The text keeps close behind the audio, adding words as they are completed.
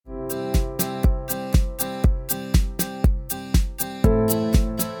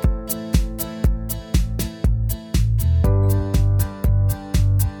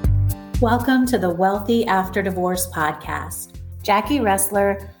Welcome to the Wealthy After Divorce podcast. Jackie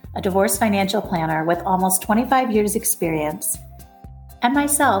Ressler, a divorce financial planner with almost 25 years experience, and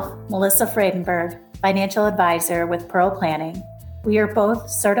myself, Melissa Friedenberg, financial advisor with Pearl Planning. We are both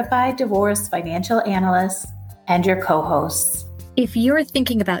certified divorce financial analysts and your co-hosts. If you're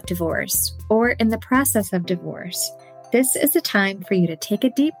thinking about divorce or in the process of divorce, this is a time for you to take a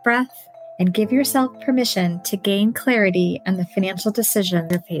deep breath and give yourself permission to gain clarity on the financial decision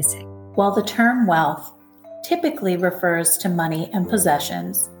you're facing. While the term wealth typically refers to money and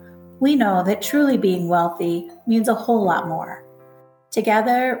possessions, we know that truly being wealthy means a whole lot more.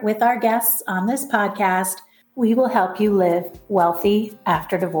 Together with our guests on this podcast, we will help you live wealthy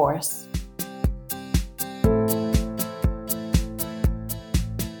after divorce.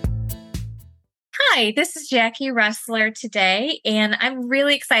 Hi, this is Jackie Ressler today, and I'm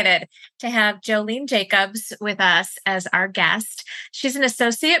really excited to have Jolene Jacobs with us as our guest. She's an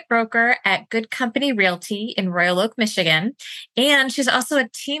associate broker at Good Company Realty in Royal Oak, Michigan, and she's also a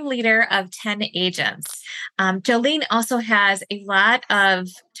team leader of 10 agents. Jolene also has a lot of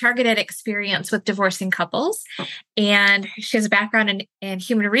targeted experience with divorcing couples, and she has a background in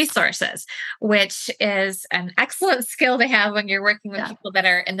human resources, which is an excellent skill to have when you're working with people that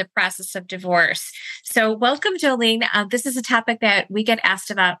are in the process of divorce. So welcome, Jolene. This is a topic that we get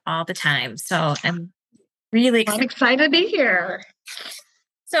asked about all the time. So I'm really excited. I'm excited to be here.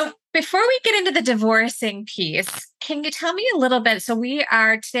 So before we get into the divorcing piece, can you tell me a little bit? So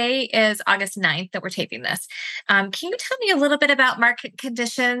today is August 9th that we're taping this. Can you tell me a little bit about market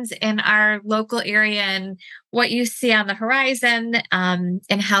conditions in our local area and what you see on the horizon, and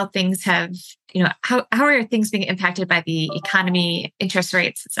how things have, how are things being impacted by the economy, interest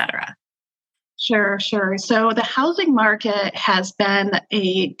rates, et cetera? Sure. So the housing market has been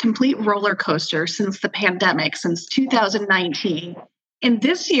a complete roller coaster since the pandemic, since 2019. And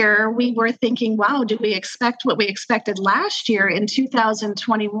this year, we were thinking, wow, do we expect what we expected last year in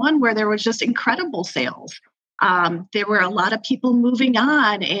 2021, where there was just incredible sales? There were a lot of people moving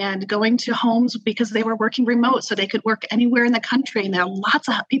on and going to homes because they were working remote, so they could work anywhere in the country. And there are lots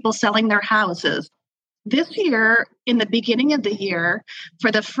of people selling their houses. This year, in the beginning of the year,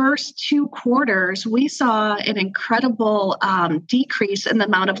 for the first 2 quarters, we saw an incredible decrease in the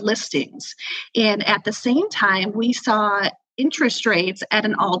amount of listings. And at the same time, we saw interest rates at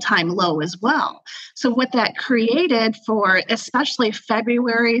an all-time low as well. So what that created for especially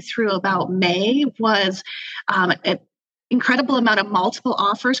February through about May was an incredible amount of multiple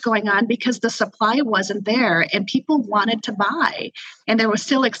offers going on because the supply wasn't there and people wanted to buy. And there was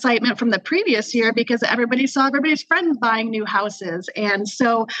still excitement from the previous year because everybody saw everybody's friends buying new houses. And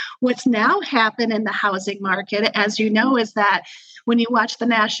so what's now happened in the housing market, as you know, is that when you watch the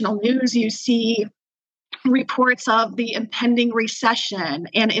national news, you see reports of the impending recession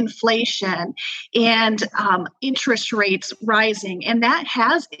and inflation and interest rates rising. And that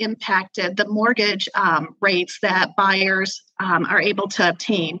has impacted the mortgage rates that buyers are able to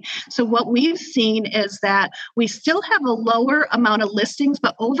obtain. So what we've seen is that we still have a lower amount of listings,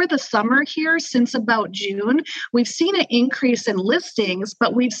 but over the summer here, since about June, we've seen an increase in listings,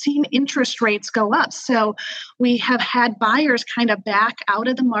 but we've seen interest rates go up. So we have had buyers kind of back out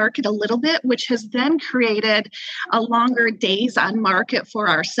of the market a little bit, which has then created a longer days on market for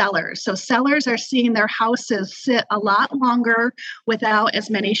our sellers. So sellers are seeing their houses sit a lot longer without as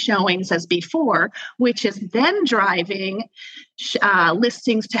many showings as before, which is then driving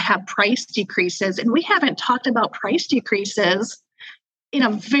listings to have price decreases. And we haven't talked about price decreases in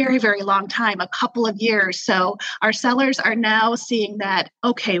a very, very long time, a couple of years. So our sellers are now seeing that,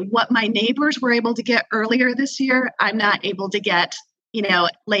 okay, what my neighbors were able to get earlier this year, I'm not able to get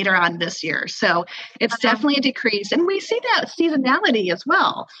later on this year. So it's definitely a decrease. And we see that seasonality as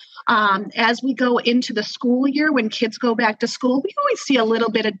well. As we go into the school year, when kids go back to school, we always see a little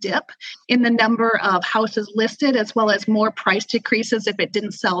bit of dip in the number of houses listed, as well as more price decreases if it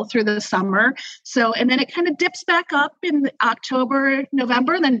didn't sell through the summer. So, and then it kind of dips back up in October,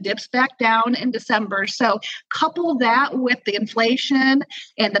 November, and then dips back down in December. So couple that with the inflation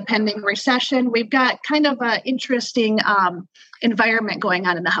and the pending recession, we've got kind of an interesting environment going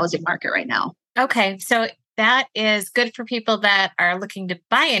on in the housing market right now. Okay. So that is good for people that are looking to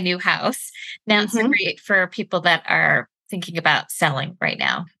buy a new house. Now it's great for people that are thinking about selling right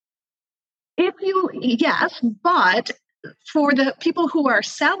now. Yes, but for the people who are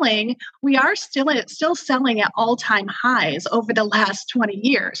selling, we are still selling at all-time highs over the last 20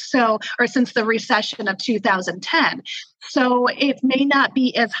 years. So, or since the recession of 2010. So it may not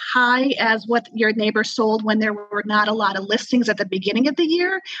be as high as what your neighbor sold when there were not a lot of listings at the beginning of the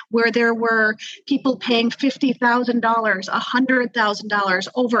year, where there were people paying $50,000, $100,000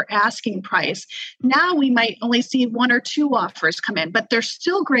 over asking price. Now we might only see one or two offers come in, but they're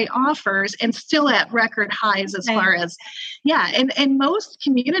still great offers and still at record highs as far as, and most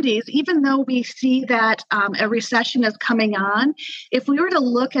communities, even though we see that a recession is coming on, if we were to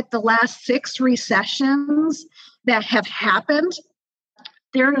look at the last 6 recessions that have happened,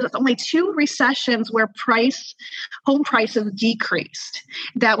 there are only 2 recessions where home prices decreased.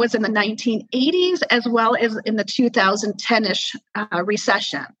 That was in the 1980s as well as in the 2010-ish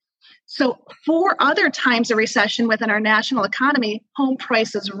recession. So 4 other times a recession within our national economy, home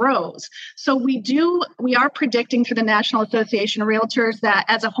prices rose. So we are predicting through the National Association of Realtors that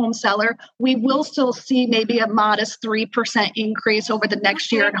as a home seller, we will still see maybe a modest 3% increase over the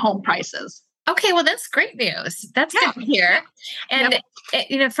next year in home prices. Okay, well, that's great news. That's good to hear. And,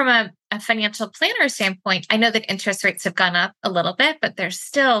 from a financial planner standpoint, I know that interest rates have gone up a little bit, but they're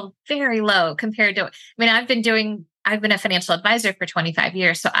still very low compared to, I've been a financial advisor for 25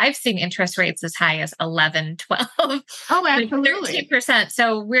 years. So I've seen interest rates as high as 11, 12, oh, absolutely. 13%.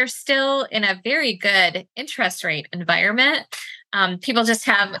 So we're still in a very good interest rate environment. People just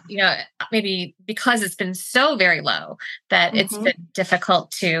have, maybe because it's been so very low that it's been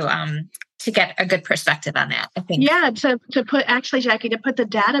difficult to get a good perspective on that, I think. Yeah, to put the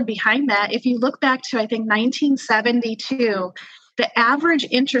data behind that, if you look back to, I think, 1972, the average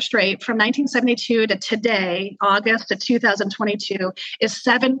interest rate from 1972 to today, August of 2022, is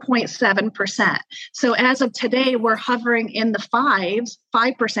 7.7%. So as of today, we're hovering in the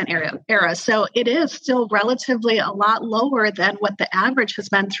 5% era. So it is still relatively a lot lower than what the average has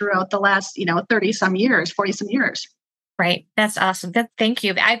been throughout the last, 30 some years, 40 some years. Right. That's awesome. Thank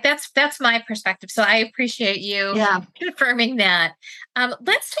you. That's my perspective. So I appreciate you confirming that.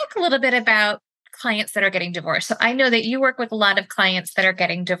 Let's talk a little bit about clients that are getting divorced. So I know that you work with a lot of clients that are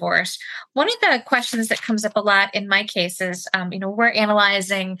getting divorced. One of the questions that comes up a lot in my case is, we're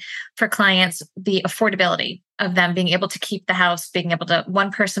analyzing for clients the affordability of them being able to keep the house,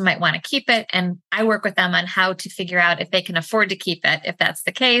 one person might want to keep it. And I work with them on how to figure out if they can afford to keep it, if that's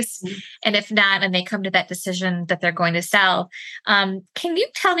the case. And if not, and they come to that decision that they're going to sell. Can you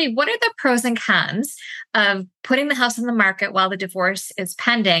tell me what are the pros and cons of putting the house on the market while the divorce is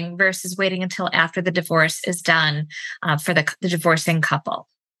pending versus waiting until after the divorce is done for the divorcing couple?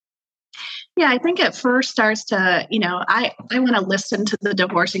 Yeah, I think it first starts to, I want to listen to the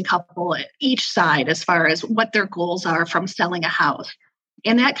divorcing couple at each side as far as what their goals are from selling a house.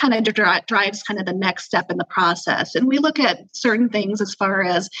 And that kind of drives kind of the next step in the process. And we look at certain things as far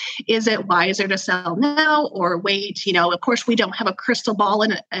as, is it wiser to sell now or wait? Of course, we don't have a crystal ball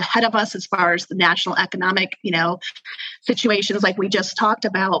ahead of us as far as the national economic, situations like we just talked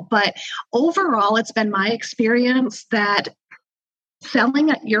about. But overall, it's been my experience that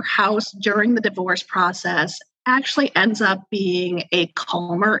selling your house during the divorce process actually ends up being a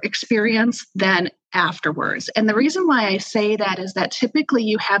calmer experience than afterwards. And the reason why I say that is that typically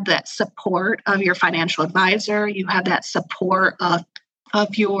you have that support of your financial advisor, you have that support of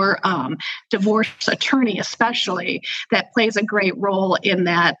your divorce attorney, especially, that plays a great role in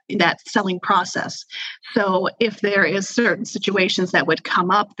that selling process. So if there is certain situations that would come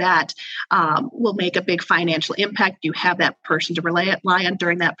up that will make a big financial impact, you have that person to rely on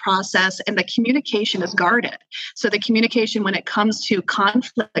during that process, and the communication is guarded. So the communication when it comes to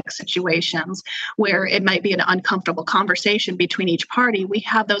conflict situations where it might be an uncomfortable conversation between each party, we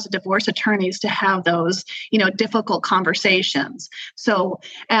have those divorce attorneys to have those, difficult conversations. So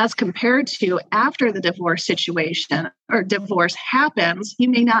as compared to after the divorce situation or divorce happens, you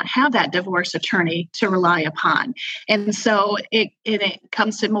may not have that divorce attorney to rely upon. And so it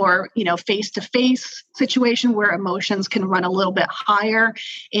comes to more, face-to-face situation where emotions can run a little bit higher,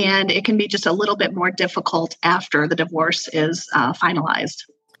 and it can be just a little bit more difficult after the divorce is finalized.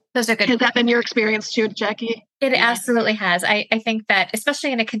 Those are good. Has that been your experience too, Jackie? It absolutely has. I think that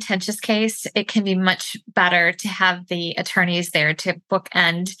especially in a contentious case, it can be much better to have the attorneys there to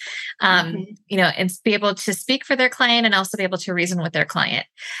bookend, and be able to speak for their client and also be able to reason with their client.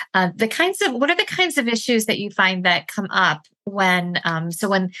 What are the kinds of issues that you find that come up when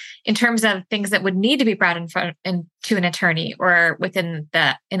in terms of things that would need to be brought into an attorney or in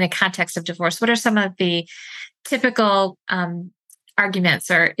a context of divorce, what are some of the typical arguments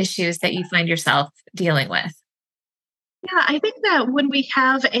or issues that you find yourself dealing with? Yeah, I think that when we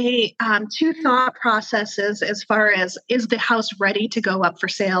have two thought processes as far as, is the house ready to go up for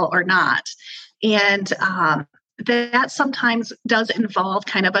sale or not? And that sometimes does involve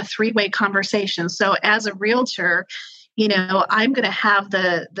kind of a 3-way conversation. So as a realtor, I'm going to have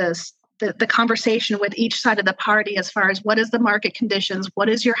the conversation with each side of the party as far as what is the market conditions, what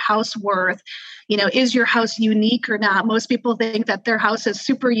is your house worth, is your house unique or not? Most people think that their house is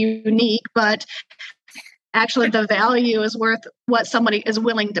super unique, but actually the value is worth what somebody is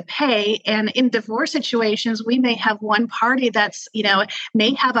willing to pay. And in divorce situations, we may have one party that's,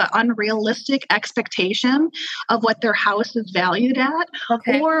 may have an unrealistic expectation of what their house is valued at.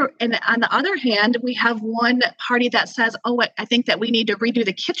 Okay. And on the other hand, we have one party that says, oh, I think that we need to redo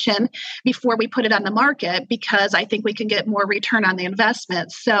the kitchen before we put it on the market because I think we can get more return on the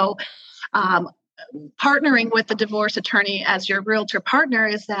investment. So, partnering with the divorce attorney as your realtor partner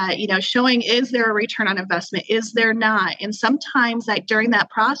is that, showing, is there a return on investment? Is there not? And sometimes during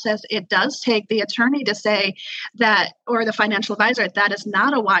that process, it does take the attorney to say that, or the financial advisor, that is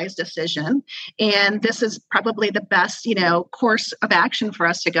not a wise decision. And this is probably the best, course of action for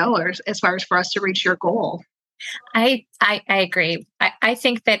us to go, or as far as for us to reach your goal. I agree. I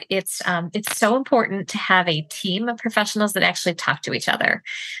think that it's so important to have a team of professionals that actually talk to each other.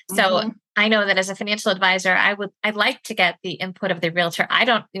 So I know that as a financial advisor, I'd like to get the input of the realtor. I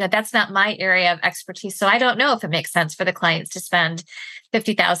don't, that's not my area of expertise. So I don't know if it makes sense for the clients to spend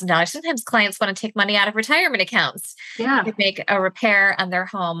 $50,000. Sometimes clients want to take money out of retirement accounts to make a repair on their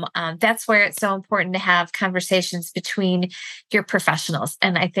home. That's where it's so important to have conversations between your professionals.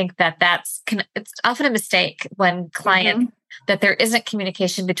 And I think that it's often a mistake when clients that there isn't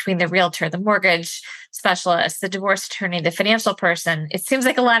communication between the realtor, the mortgage specialist, the divorce attorney, the financial person. It seems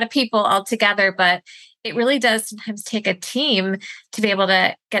like a lot of people all together, but it really does sometimes take a team to be able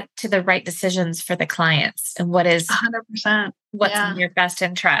to get to the right decisions for the clients and what's 100%. In your best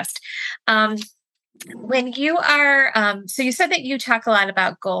interest. When you are, so you said that you talk a lot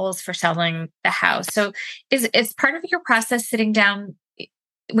about goals for selling the house. So is part of your process sitting down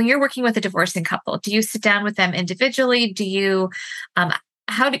when you're working with a divorcing couple? Do you sit down with them individually? Do you, can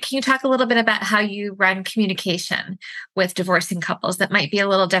you talk a little bit about how you run communication with divorcing couples that might be a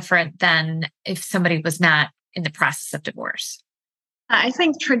little different than if somebody was not in the process of divorce? I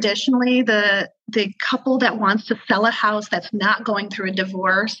think traditionally the couple that wants to sell a house that's not going through a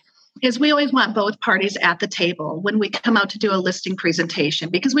divorce is we always want both parties at the table when we come out to do a listing presentation,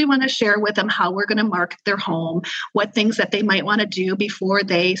 because we want to share with them how we're going to market their home, what things that they might want to do before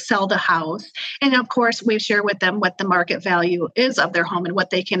they sell the house. And of course, we share with them what the market value is of their home and what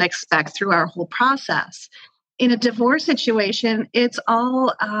they can expect through our whole process. In a divorce situation, it's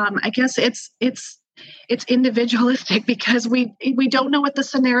all, it's individualistic because we don't know what the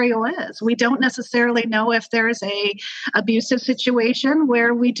scenario is. We don't necessarily know if there's a abusive situation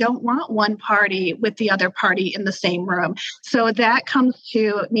where we don't want one party with the other party in the same room. So that comes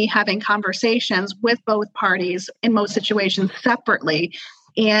to me having conversations with both parties in most situations separately,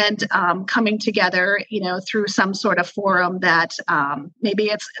 and coming together, through some sort of forum that maybe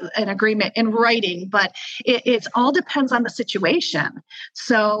it's an agreement in writing, but it all depends on the situation.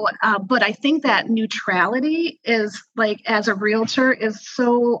 So, but I think that neutrality is, like, as a realtor, is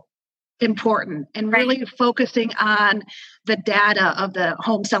so important, and really focusing on the data of the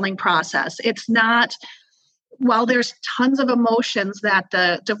home selling process. It's not, while there's tons of emotions that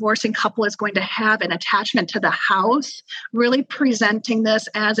the divorcing couple is going to have an attachment to the house, really presenting this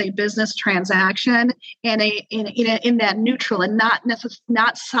as a business transaction and in that neutral, and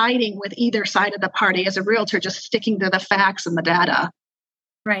not siding with either side of the party as a realtor, just sticking to the facts and the data.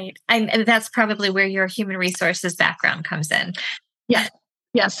 Right. And that's probably where your human resources background comes in. Yeah.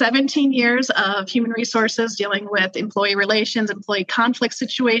 Yeah, 17 years of human resources dealing with employee relations, employee conflict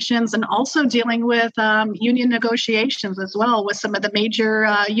situations, and also dealing with union negotiations as well with some of the major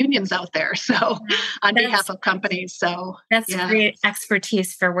unions out there. So on behalf of companies. So that's great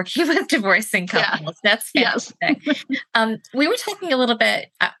expertise for working with divorcing couples. Yeah. That's fantastic. Yes. We were talking a little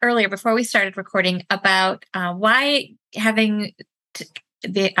bit earlier before we started recording about why having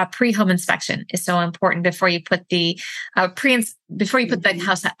a pre-home inspection is so important before you put the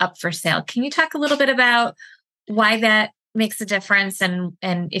house up for sale. Can you talk a little bit about why that makes a difference, and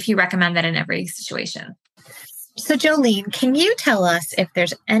if you recommend that in every situation? So Jolene, can you tell us if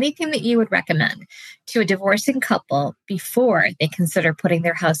there's anything that you would recommend to a divorcing couple before they consider putting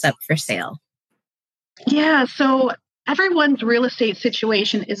their house up for sale? Yeah, so everyone's real estate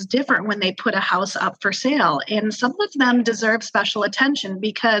situation is different when they put a house up for sale. And some of them deserve special attention,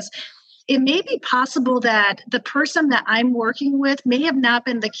 because it may be possible that the person that I'm working with may have not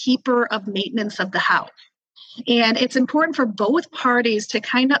been the keeper of maintenance of the house. And it's important for both parties to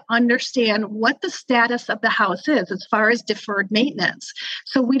kind of understand what the status of the house is as far as deferred maintenance.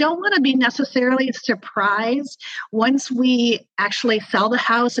 So we don't want to be necessarily surprised once we actually sell the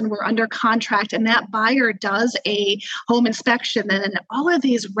house and we're under contract and that buyer does a home inspection, and then all of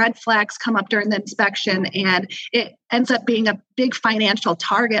these red flags come up during the inspection, and it ends up being a big financial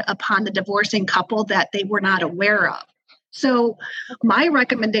target upon the divorcing couple that they were not aware of. So my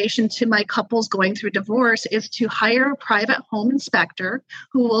recommendation to my couples going through divorce is to hire a private home inspector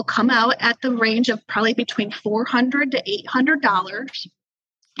who will come out at the range of probably between $400 to $800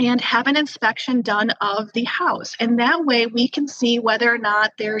 and have an inspection done of the house. And that way we can see whether or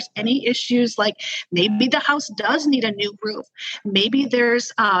not there's any issues, like maybe the house does need a new roof. Maybe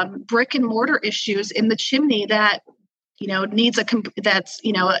there's brick and mortar issues in the chimney that needs a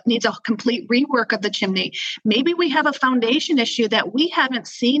complete rework of the chimney. Maybe we have a foundation issue that we haven't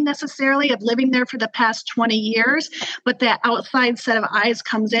seen necessarily of living there for the past 20 years, but that outside set of eyes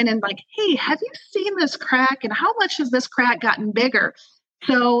comes in and like, hey, have you seen this crack? And how much has this crack gotten bigger?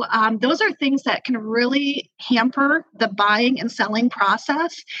 So those are things that can really hamper the buying and selling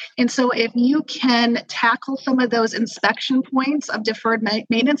process. And so if you can tackle some of those inspection points of deferred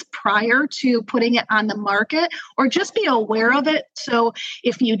maintenance prior to putting it on the market, or just be aware of it. So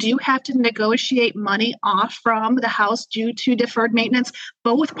if you do have to negotiate money off from the house due to deferred maintenance,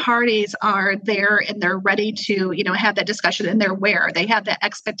 both parties are there and they're ready to, have that discussion, and they're aware. They have that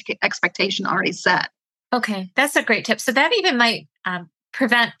expectation already set. Okay, that's a great tip. So that even might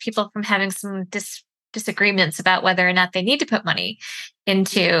prevent people from having some disagreements about whether or not they need to put money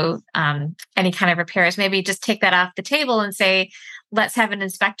into any kind of repairs. Maybe just take that off the table and say, let's have an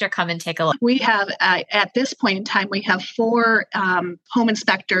inspector come and take a look. We have, at this point in time, we have 4 home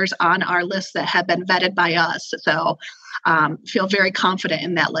inspectors on our list that have been vetted by us. So feel very confident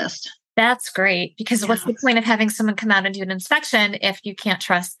in that list. That's great, because what's the point of having someone come out and do an inspection if you can't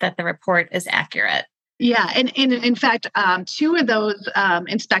trust that the report is accurate? Yeah. And in fact, 2 of those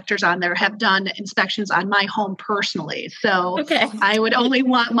inspectors on there have done inspections on my home personally. So I would only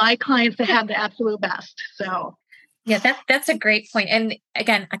want my clients to have the absolute best. So yeah, that's a great point. And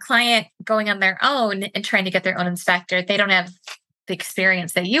again, a client going on their own and trying to get their own inspector, they don't have the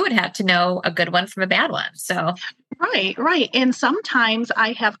experience that you would have to know a good one from a bad one. So Right. And sometimes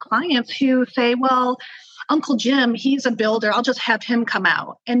I have clients who say, well, Uncle Jim, he's a builder. I'll just have him come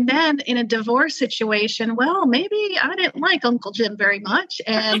out. And then in a divorce situation, well, maybe I didn't like Uncle Jim very much.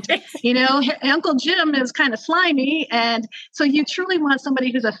 And, Uncle Jim is kind of slimy. And so you truly want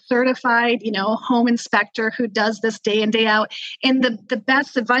somebody who's a certified, home inspector who does this day in, day out. And the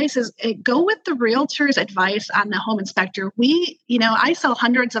best advice is go with the realtor's advice on the home inspector. I sell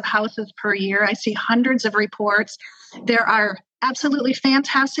hundreds of houses per year. I see hundreds of reports. There are absolutely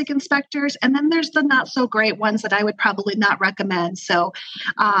fantastic inspectors, and then there's the not so great ones that I would probably not recommend. So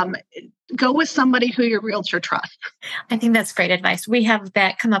go with somebody who your realtor trusts. I think that's great advice. We have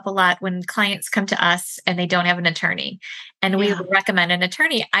that come up a lot when clients come to us and they don't have an attorney, and we would recommend an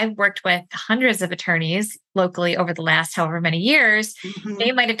attorney. I've worked with hundreds of attorneys locally over the last however many years. Mm-hmm.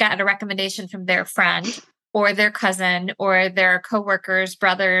 They might have gotten a recommendation from their friend or their cousin or their coworkers,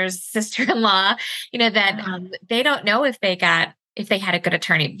 brothers, sister-in-law, that they don't know if they had a good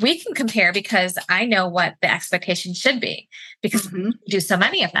attorney. We can compare because I know what the expectation should be because we do so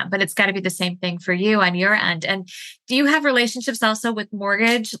many of them, but it's got to be the same thing for you on your end. And do you have relationships also with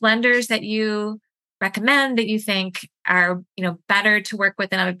mortgage lenders that you recommend that you think are, better to work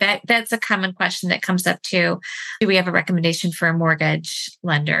with? And I bet that's a common question that comes up too. Do we have a recommendation for a mortgage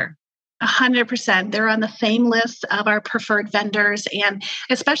lender? 100%. They're on the same list of our preferred vendors. And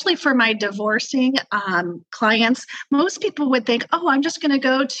especially for my divorcing clients, most people would think, oh, I'm just going to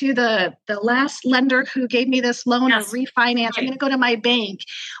go to the last lender who gave me this loan or refinance. Right. I'm going to go to my bank.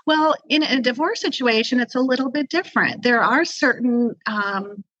 Well, in a divorce situation, it's a little bit different. There are certain,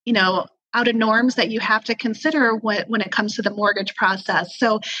 out of norms that you have to consider when it comes to the mortgage process.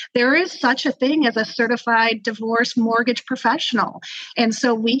 So there is such a thing as a certified divorce mortgage professional. And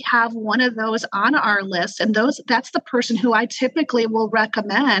so we have one of those on our list, and that's the person who I typically will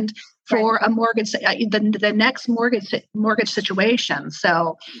recommend for a mortgage, the next mortgage situation.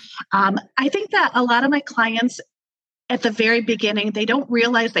 So I think that a lot of my clients at the very beginning, they don't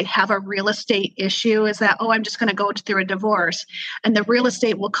realize they have a real estate issue, is that, I'm just going to go through a divorce, and the real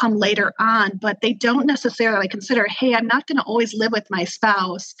estate will come later on, but they don't necessarily consider, hey, I'm not going to always live with my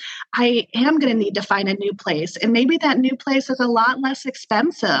spouse. I am going to need to find a new place. And maybe that new place is a lot less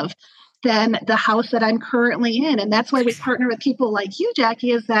expensive. than the house that I'm currently in. And that's why we partner with people like you,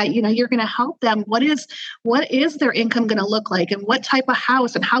 Jackie, is that, you're going to help them. What is their income going to look like, and what type of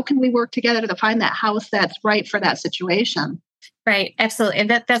house, and how can we work together to find that house that's right for that situation? Right. Absolutely. And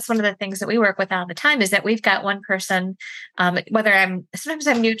that's one of the things that we work with all the time, is that we've got one person, sometimes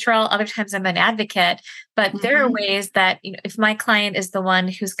I'm neutral, other times I'm an advocate, but there are ways that, if my client is the one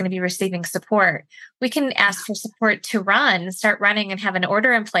who's going to be receiving support, we can ask for support to start running and have an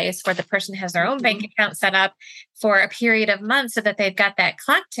order in place where the person has their own bank account set up for a period of months so that they've got that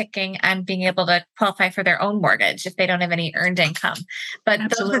clock ticking and being able to qualify for their own mortgage if they don't have any earned income. But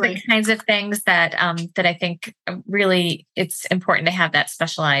Those are the kinds of things that I think really it's important to have that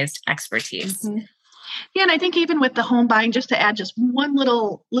specialized expertise. Yeah, and I think even with the home buying, just to add just one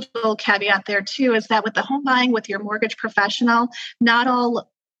little caveat there too, is that with the home buying with your mortgage professional, not all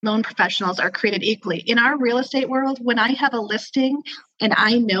loan professionals are created equally. In our real estate world, when I have a listing and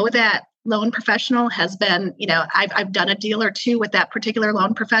I know that loan professional has been, I've done a deal or two with that particular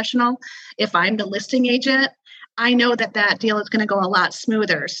loan professional. If I'm the listing agent, I know that deal is going to go a lot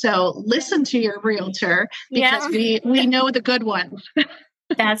smoother. So listen to your realtor, because we know the good ones.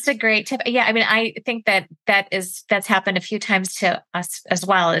 That's a great tip. Yeah. I mean, I think that's happened a few times to us as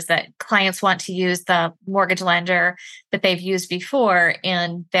well, is that clients want to use the mortgage lender that they've used before,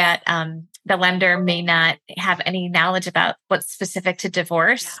 and that the lender may not have any knowledge about what's specific to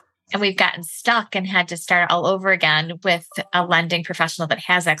divorce. Yeah. And we've gotten stuck and had to start all over again with a lending professional that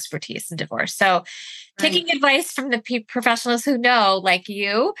has expertise in divorce. So taking advice from the professionals who know, like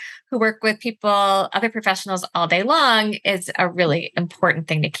you, who work with other professionals all day long, is a really important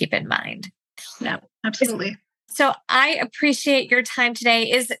thing to keep in mind. Yeah, absolutely. So I appreciate your time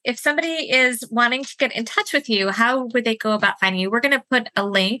today. If somebody is wanting to get in touch with you, how would they go about finding you? We're going to put a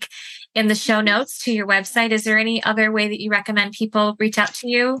link in the show notes to your website. Is there any other way that you recommend people reach out to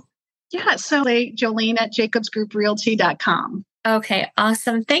you? Yeah, so Jolene at jacobsgrouprealty.com. Okay,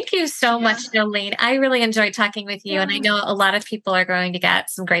 awesome. Thank you so much, Jolene. I really enjoyed talking with you, and I know a lot of people are going to get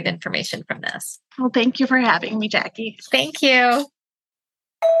some great information from this. Well, thank you for having me, Jackie. Thank you.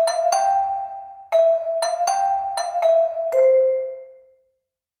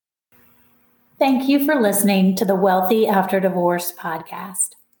 Thank you for listening to the Wealthy After Divorce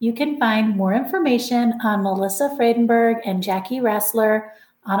podcast. You can find more information on Melissa Friedenberg and Jackie Ressler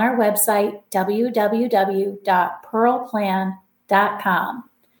on our website, www.pearlplan.com,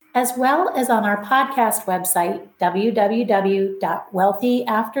 as well as on our podcast website,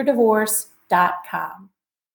 www.wealthyafterdivorce.com.